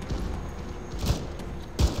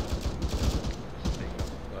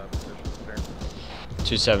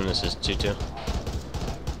 Two 7, this is 2-2.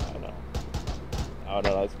 Oh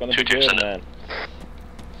no, it's gonna be good, man.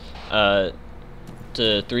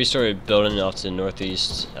 The 3-story building off to the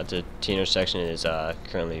northeast at the T intersection is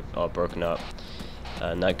currently all broken up.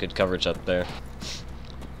 Not good coverage up there.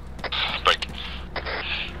 Break.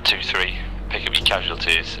 2-3, pick up your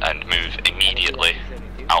casualties and move immediately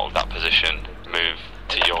out of that position. Move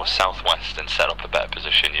to your southwest and set up a better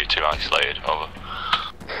position. You two isolated, over.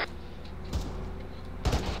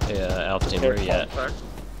 Yeah, Alpha team, where are you at?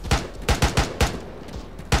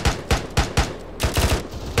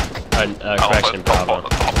 Correction, Bravo.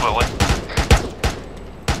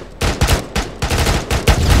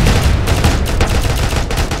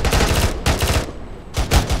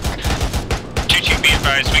 Be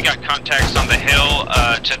advised, we got contacts on the hill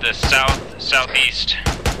to the southeast.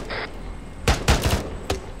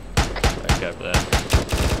 Okay, for that.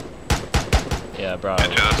 Yeah, Bravo.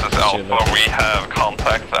 This is Alpha. We have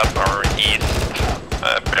contacts at our east,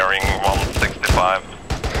 bearing 165.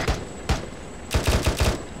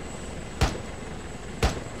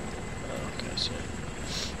 Okay, so.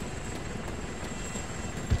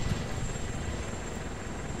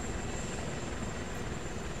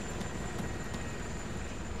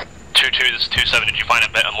 This is 2-7. Did you find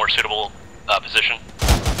a more suitable position?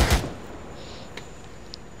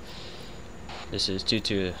 This is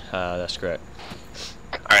 2-2. That's correct.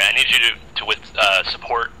 Alright, I need you to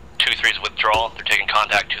support 2-3's withdrawal. They're taking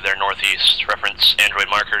contact to their northeast. Reference Android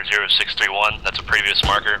marker 0631. That's a previous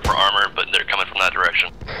marker for armor, but they're coming from that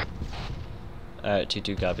direction. Alright,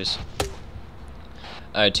 2-2 copies.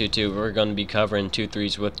 Alright, 2-2. We're going to be covering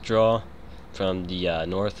 2-3's withdrawal from the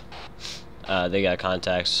north. They got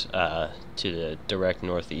contacts to the direct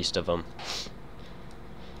northeast of them.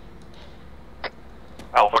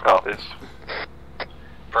 Alpha copies.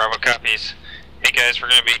 Bravo copies. Hey guys, we're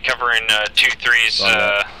going to be covering 2-3's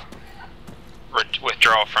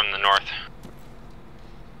withdrawal from the north.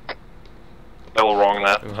 Still wrong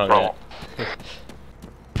that. Bravo.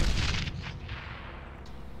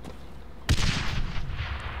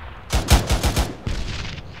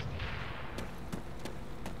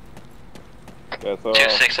 Yeah, so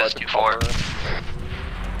 2-6 is 2-4.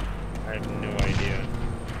 I have no idea.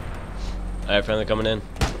 Alright, friendly coming in.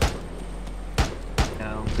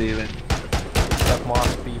 Yeah, I'm leaving. That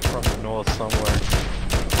must be from the north somewhere.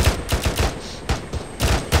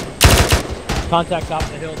 Contact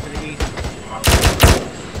off the hill to the east.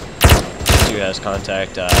 2 has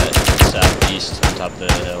contact southeast on top of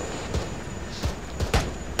the hill.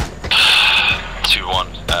 2-1,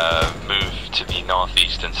 move to the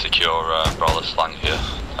northeast and secure Brawler Slang here.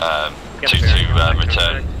 2-2,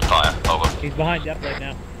 return fire, over. He's behind Depth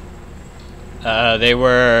right now. They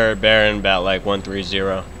were bearing about like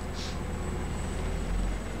 130.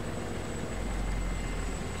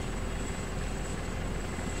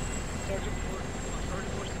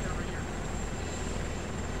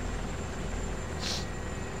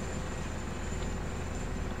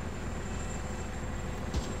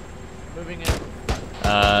 Moving in.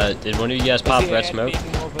 Did one of you guys pop red smoke?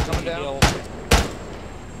 Coming down.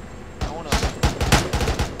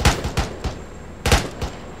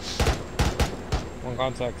 One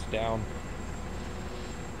contact's down.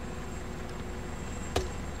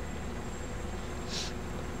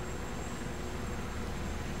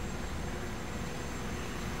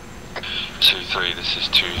 This is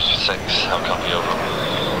 2-6, I'll copy over.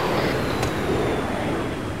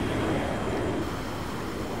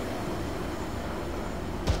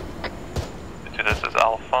 This is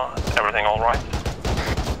Alpha, everything alright?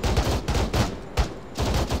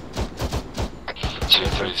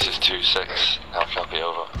 2-3, this is 2-6, I'll copy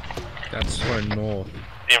over. That's for north.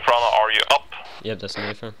 In front, are you up? Yep, that's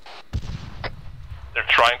me from. They're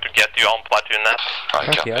trying to get you on Platoon net.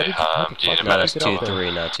 Right, copy. No, that's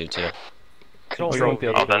 2-3, not 2-2.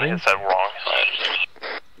 Oh, then he said wrong.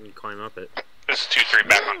 You climb up it. This is 2-3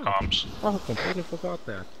 back on comms. Oh, I completely forgot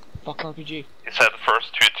that. Fuck RPG. He said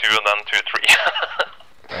first 2-2 and then 2-3.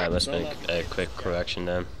 Alright, let's make a quick correction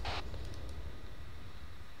then.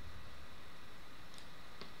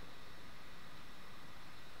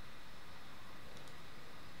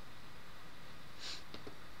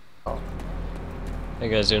 How you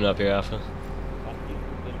guys doing up here, Alpha?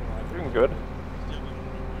 Doing good.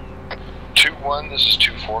 2-1, this is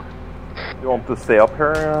 2-4. You want to stay up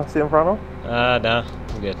here, Cianfrano? No,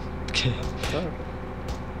 I'm good.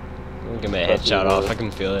 Give me a headshot off, I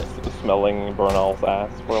can feel it. Smelling Bernal's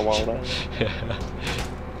ass for a while there.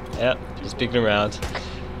 Yep, just peeking around.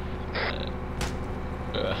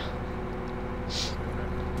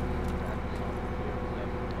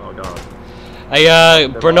 Oh god. Hey,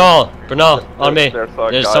 Bernal, on me.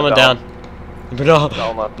 There's someone down. Bernal.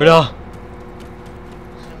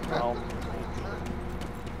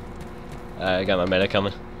 I got my medic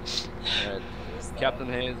coming. Alright. Captain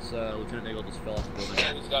Hayes, Lieutenant Nagel just fell off the building.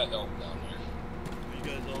 He's got help down there. You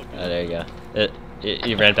guys all good? There you go.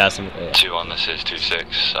 You ran past him. Yeah. 2-1, this is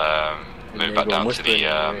 2-6. Move back down to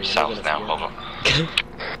the south now, over.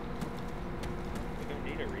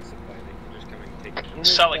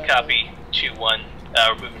 Solid copy, 2-1.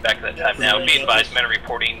 We're moving back to that time now. Be advised, men are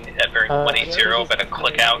reporting at bearing 180, about a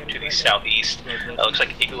click out to the southeast. Looks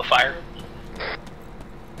like an eagle of fire.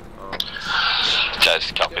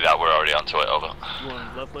 Just copy that, we're already onto it, over.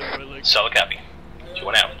 Left leg, right leg. Solid copy.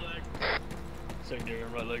 2-1 out. Secondary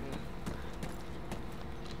on right leg.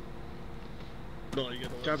 No, you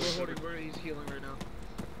got the Jabber holding where he's healing right now.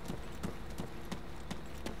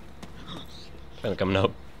 Kinda coming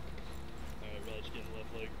up. Alright, Raj, get the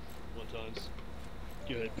left leg. 1 times.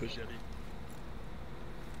 Go ahead, push heavy.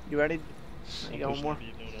 You ready? You got one more?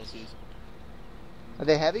 No one else is. Are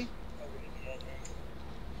they heavy?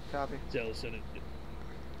 Copy. Yeah, let's send it.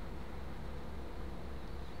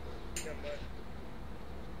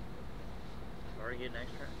 Already getting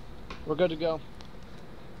extra? We're good to go.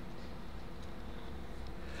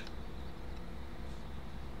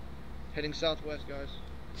 Heading southwest, guys.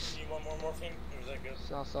 Need one more morphine? Or is that good?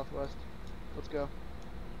 Southwest. Let's go.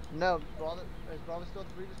 No, is Bravo still at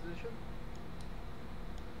the previous position?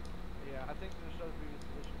 Yeah, I think they're still at the previous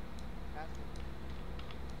position. Ask them.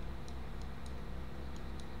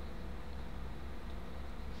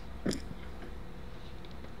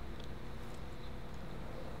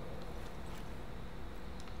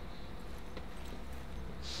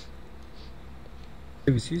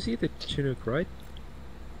 You see the Chinook, right?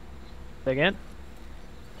 Say again?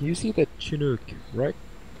 You see the Chinook, right?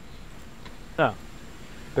 No.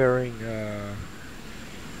 Bearing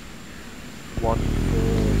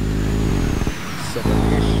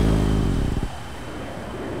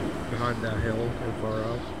 147-ish. Behind that hill or far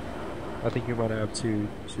out. I think you might have to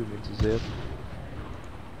zoom into zip.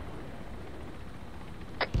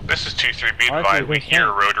 This is 2-3, be advised, we hear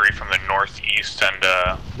a rotary from the northeast and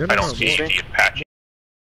I don't see the Apache.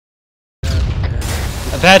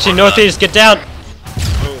 Apache, northeast, get down!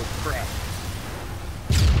 Oh crap.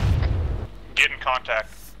 Get in contact.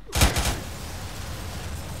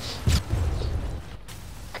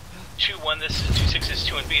 2-1, this is 2-6, is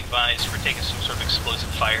 2-1, be advised, we're taking some sort of explosive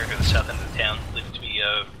fire to the south end of the town. Believe it to be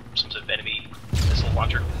some sort of enemy missile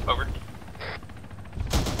launcher. Over.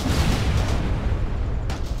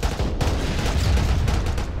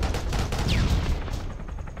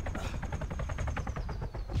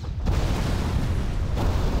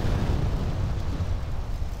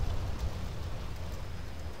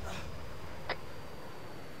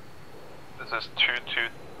 This is 2-2.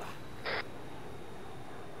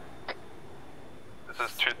 This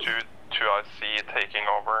is 2-2-2IC taking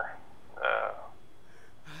over.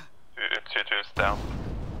 2-2 is down.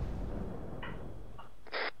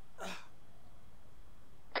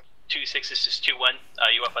 2-6, this is 2-1.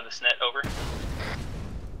 You up on this net? Over.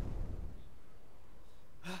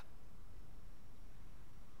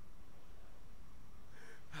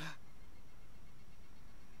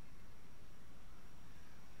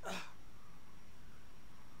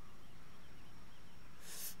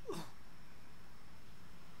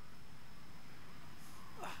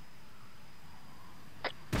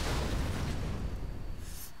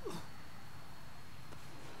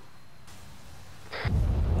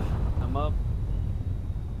 I'm up.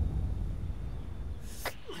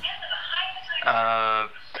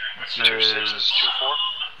 This is 2-4.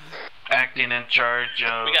 Acting in charge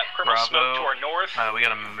of We got purple Bravo. smoke to our north. We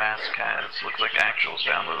got a mass cast. Looks like actuals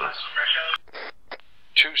down with us.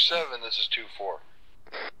 2-7, this is 2-4.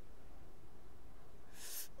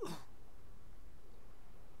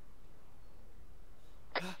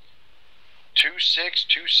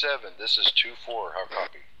 2627, this is 24, how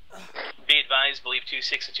copy? Be advised, believe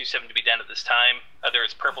 26 and 27 to be down at this time. There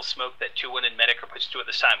is purple smoke that 2-1 and medic are pushed to at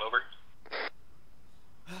this time, over.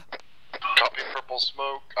 Copy purple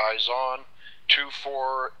smoke, eyes on.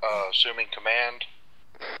 2-4, assuming command.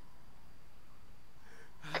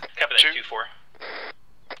 Copy that, 2-4.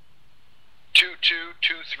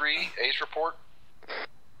 2223, ace report.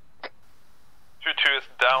 22 is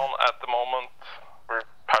down at the moment. We're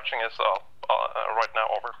patching us up right now,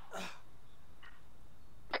 over.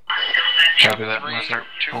 Copy that, I'm gonna start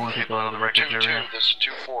pulling people out of the wreckage area. This is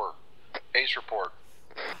 2-4, ace report.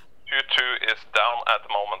 22 is down at the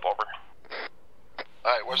moment, over.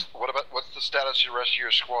 Alright, what's the status of the rest of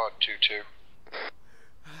your squad, 2-2?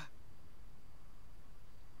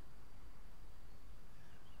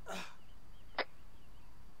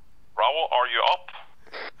 Bravo, are you up?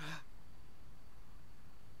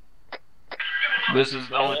 This is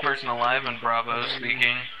the only person alive in Bravo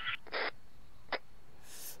speaking.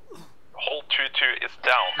 Hold 22 is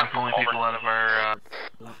down. I'm pulling people out of our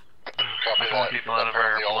Copy that. people out of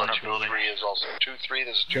our Apparently all blown up 2-3 building. is also 2-3,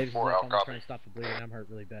 this is Dave's 2-4, back. how I'm copy? trying to stop the bleeding. I'm hurt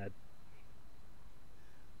really bad.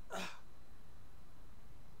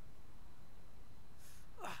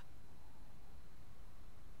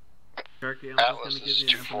 Sharky, I'm Atlas, just this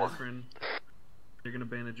gonna give is you an 2-4. friend. You're gonna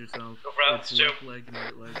bandage yourself. Go for It's Atlas, left leg and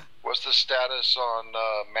right leg. What's the status on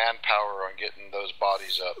manpower on getting those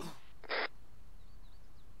bodies up?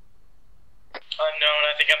 Unknown,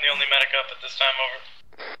 I think I'm the only medic up at this time, over.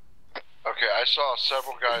 Okay, I saw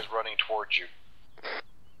several guys running towards you.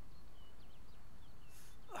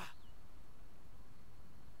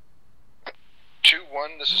 Two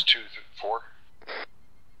one. This is 2-4.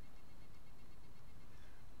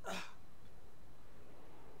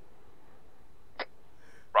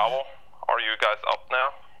 Bravo, are you guys up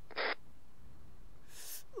now?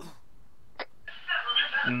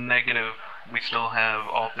 Negative. We still have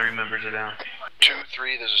all 3 members are down.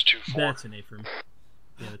 2-3. This is 2-4. That's an A-firm.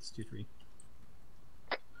 Yeah, that's 2-3.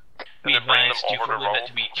 Be advised, 2-4, believe that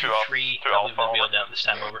to be 2-3. Probably will be able down this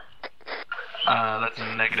time, over. That's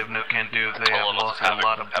a negative, no can do. They have lost a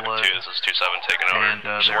lot of blood. 2, this is 2-7 taking over. And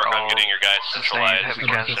Just they're work on all getting your guys sustained centralized heavy in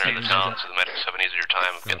the casualties. center of the town so the medics have an easier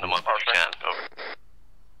time of getting them up if you can, over.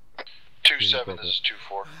 2-7. This is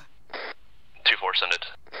 2-4. 2-4, send it.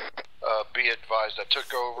 Be advised, I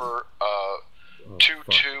took over.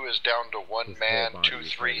 2-2 is down to 1 man.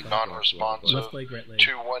 2-3 non-responsive. Left leg, right leg.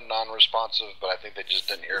 2-1 non-responsive, but I think they just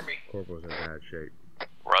didn't hear me. Corporal's in bad shape.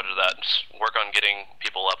 Roger that. Just work on getting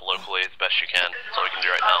people up locally as best you can. That's all we can do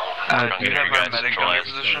right now. Work on do you getting have your a guys medic on your centralized.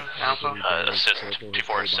 position, Alpha? Assist,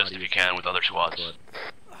 2-4 assist if you can with other squads.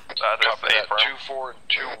 Copy that. 2-4 and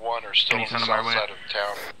 2-1 are still on the south side of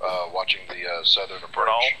town, watching the southern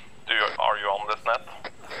approach. Are you on this net?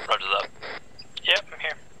 Roger that. Yep, I'm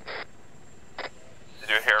here. Did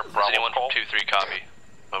you hear Does Bravo anyone call? 2-3 copy?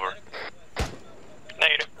 Over.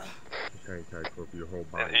 Negative. Okay, Corporal, your whole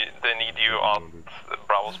body. They need you on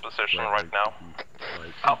Bravo's position right now.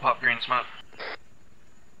 I'll pop green smoke.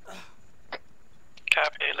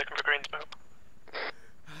 Copy, looking for green smoke.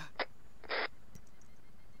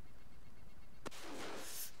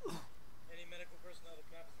 Any medical personnel to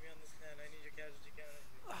copy me on this net, I need your casualty count.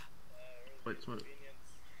 White smoke.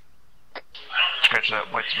 Scratch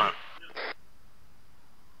that white smoke.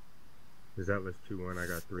 Is that was 2-1? I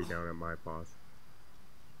got 3 down at my boss.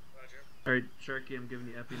 Alright, Sharky, I'm giving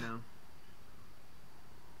you epi now.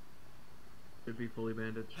 Should be fully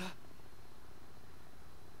bandaged.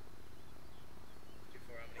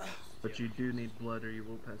 But you do need blood or you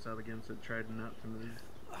will pass out again, so try not to move.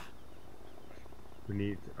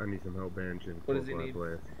 I need some help bandaging. What does he need?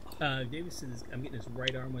 Davis is, I'm getting his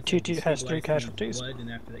right arm with 2-2 has 3 casualties. blood, and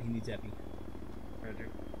after that he needs epi. Roger.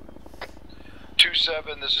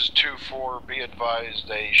 2-7, this is 2-4. Be advised,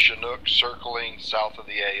 a Chinook circling south of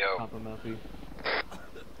the AO. Pop him, Alfie.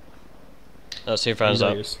 Let's see if friends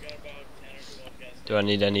up. Do I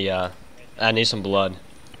need any, I need some blood.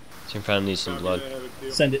 See if friend needs some blood.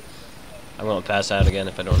 Send it. I won't pass out again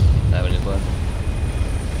if I don't have any blood.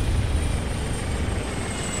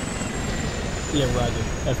 Yeah, Roger.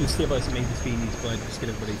 If we stabilize and make this speed needs blood, just get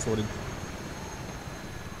everybody sorted.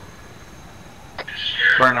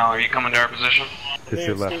 Bernal, are you coming to our position? Just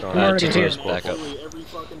your left arm. 2-2 is back up.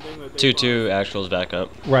 2-2 actual is back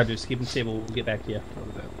up. Roger, just keep them stable, we'll get back to you.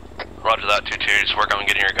 Roger that, 2-2. Just work on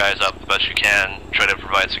getting your guys up the best you can. Try to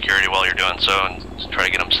provide security while you're doing so, and try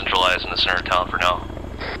to get them centralized in the center of town for now.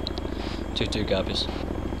 2-2 copies.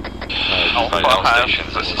 Thank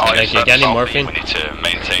you. Got any morphine? We need to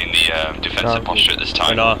maintain the defensive posture at this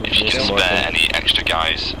time. No, if you can spare any extra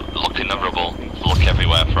guys, looking at rubble, look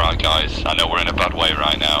everywhere for our guys. I know we're in a bad way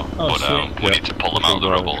right now, but we need to pull them out of the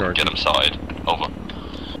rubble and get them started. Over.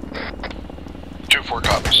 2-4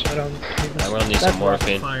 copies. I will need some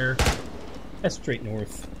morphine. Fire. That's straight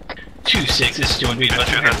north. 2-6, this is doing good. Let's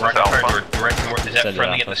hear rocket fire direct north. Is that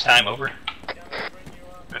friendly at this time? Over.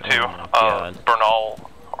 2-2. Bernal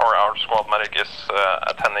or our squad medic is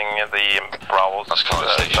attending the Bravos. That's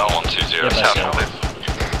conversation 120. Yeah,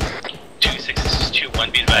 2-6, this is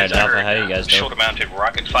 2-1. Be advised, Alpha, how you guys doing? Shoulder-mounted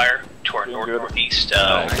rocket fire to our north-northeast.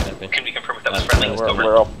 Can we confirm if that was friendly?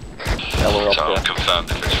 We're up. So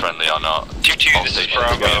confirmed if it's friendly or not. 2-2, this is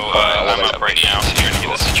Bravo. I'm up right now. Here to get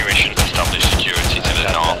the situation. Establish security to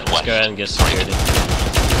the northwest. Let's go ahead and get security.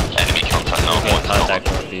 Enemy contact northwest. Contact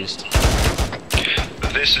northeast.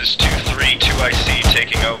 This is 2-3, 2IC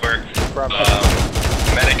taking over.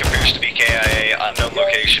 Medic appears to be KIA. Unknown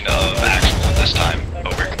location of actual at this time.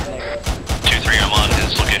 Over. 2-3, I'm on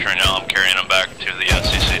his location right now. I'm carrying him back to the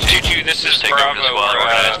CCT. 2-2, this is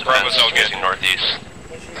Bravo. Bravo's all good. Northeast.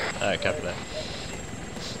 Alright, copy that.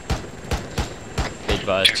 Be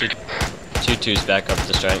advised, 2-2's back up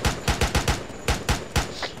the strike.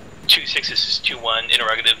 2-6, this is 2-1.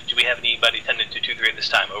 Interrogative, do we have anybody attended to 2-3 at this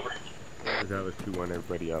time? Over. That was 2-1,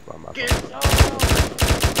 everybody up. I'm up.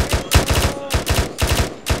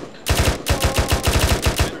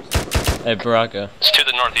 Hey, Baraka. It's to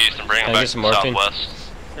the northeast and bring him back to the southwest.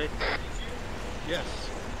 Yes.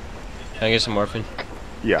 Can I get some morphine?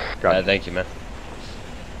 Yeah, got it. Thank you, man.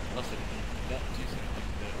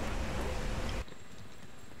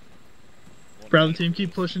 Bravo team,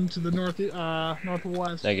 keep pushing to the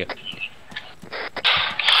northwest. Thank you.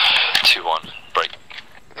 2-1, break.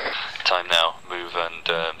 Time now, move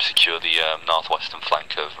and secure the northwestern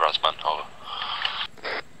flank of Rasman. Over.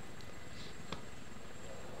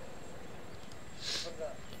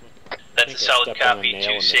 That's a solid copy.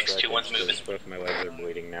 2-6, 2-1's moving. Both my legs are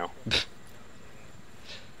bleeding now.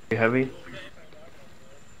 You heavy?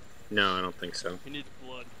 No, I don't think so. He needs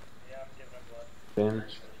blood.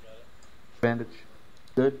 Bandage. Bandage.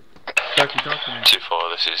 Good. Talk to me. 2-4,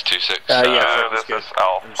 this is 2-6. Yeah, this is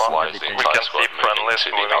Alpha. We can see friendlies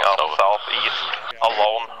moving up southeast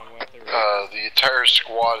alone. The entire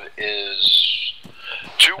squad is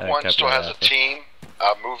 2-1 still has a team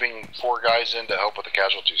moving 4 guys in to help with the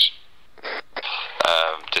casualties.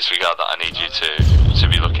 Disregard that. I need you to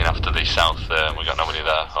be looking after the south. We got nobody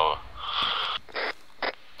there. Over.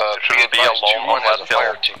 Shouldn't be alone unless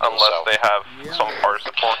they have some fire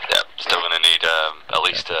support. Yeah, still gonna need at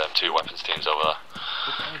least 2 weapons teams over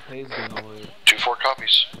there. 2-4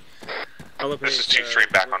 copies. This is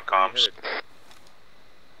 2-3 back on comms.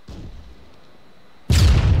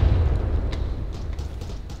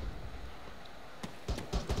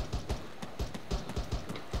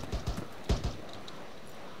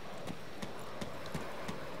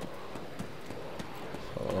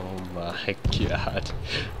 Oh my god.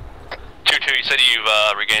 2-2, you said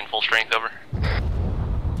you've regained full strength. Over.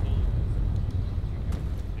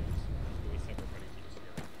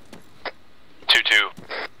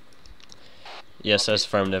 Yes, that's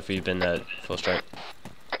affirmative. We've been at full strike.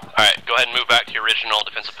 Alright, go ahead and move back to your original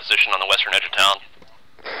defensive position on the western edge of town.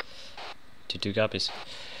 2-2 copies.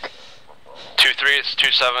 2-3, it's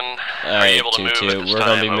 2-7. Are you able to move at this We're time?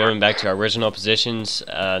 going to be moving back to our original positions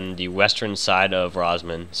on the western side of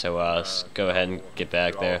Rasman. So let's go ahead and get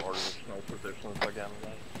back there.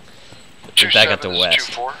 Get back at the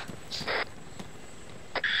west.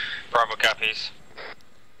 Bravo copies.